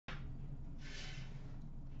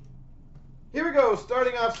Here we go,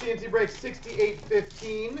 starting off CNC break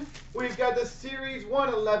 6815. We've got the Series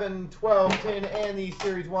 1, 11, 12, 10, and the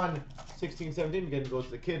Series 1, 16, 17. Again, goes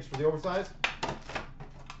to the kids for the oversize.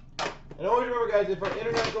 And always remember, guys, if our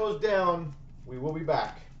internet goes down, we will be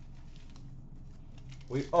back.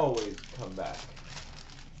 We always come back.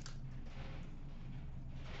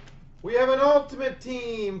 We have an Ultimate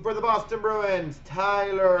Team for the Boston Bruins,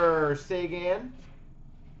 Tyler Seguin.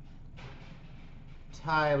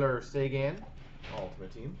 Tyler Seguin,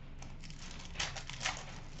 Ultimate Team.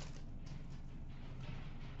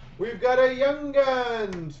 We've got a Young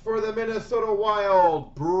Guns for the Minnesota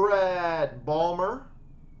Wild, Brett Balmer.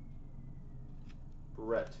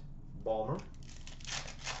 Brett Balmer.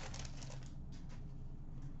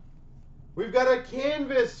 We've got a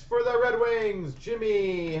canvas for the Red Wings,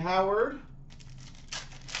 Jimmy Howard.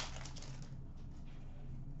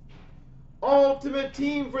 Ultimate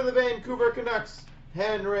Team for the Vancouver Canucks,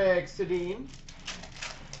 Henrik Sedin.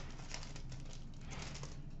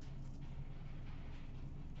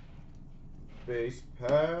 Base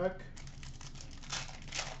pack.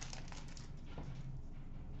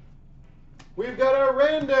 We've got a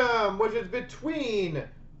random, which is between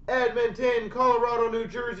Edmonton, Colorado, New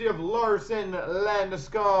Jersey of Larson,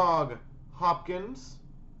 Landeskog, Hopkins.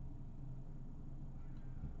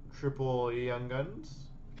 Triple Young Guns.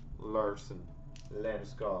 Larson,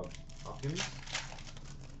 Landeskog, Hopkins.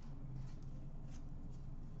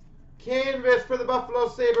 Canvas for the Buffalo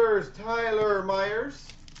Sabres, Tyler Myers.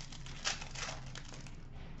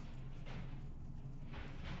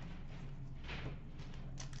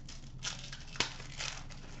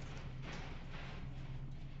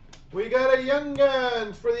 We got a Young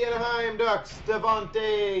Guns for the Anaheim Ducks,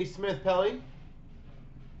 Devontae Smith-Pelly.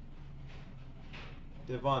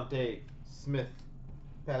 Devontae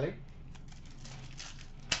Smith-Pelly.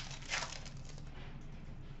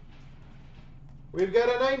 We've got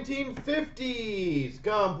a 1950s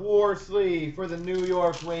Gump Worsley for the New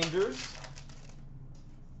York Rangers.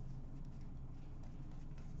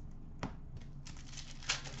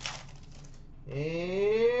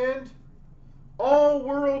 And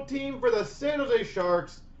All-World Team for the San Jose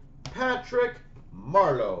Sharks, Patrick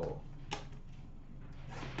Marleau.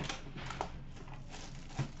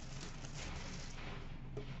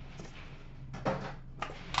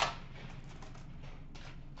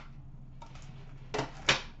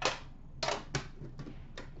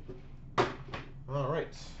 All right.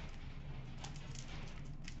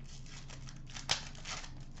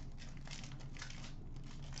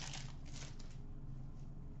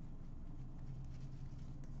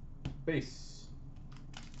 Base.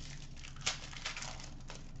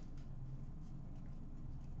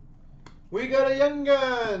 We got a Young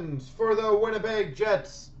Guns for the Winnipeg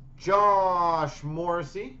Jets, Josh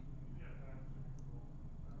Morrissey.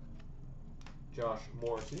 Josh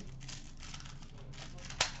Morrissey.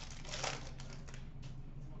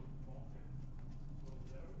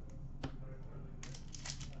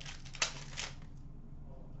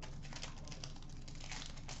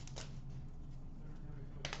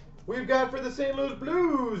 We've got for the St. Louis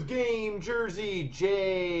Blues game jersey,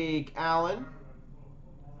 Jake Allen.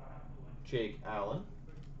 Jake Allen.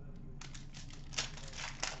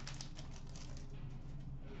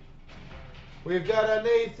 We've got a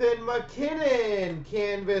Nathan McKinnon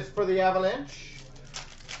canvas for the Avalanche.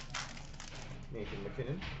 Nathan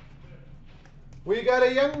McKinnon. We got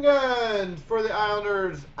a Young Guns for the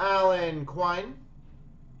Islanders, Alan Quine.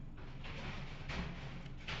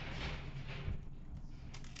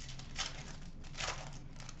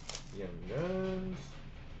 Young Guns.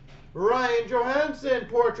 Ryan Johansson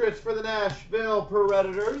portraits for the Nashville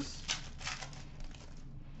Predators.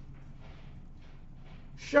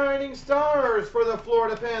 Shining Stars for the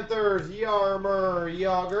Florida Panthers, Jaromir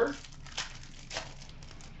Jagr.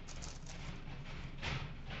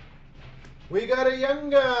 We got a Young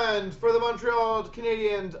Guns for the Montreal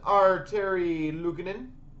Canadiens, Artturi Lukkonen.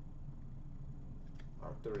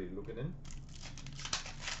 Artturi Lukkonen.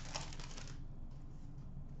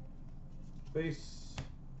 Base.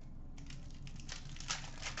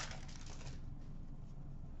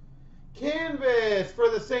 Canvas for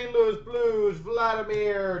the St. Louis Blues,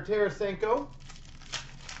 Vladimir Tarasenko.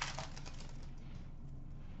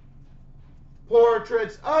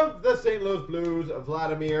 Portraits of the St. Louis Blues,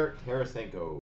 Vladimir Tarasenko.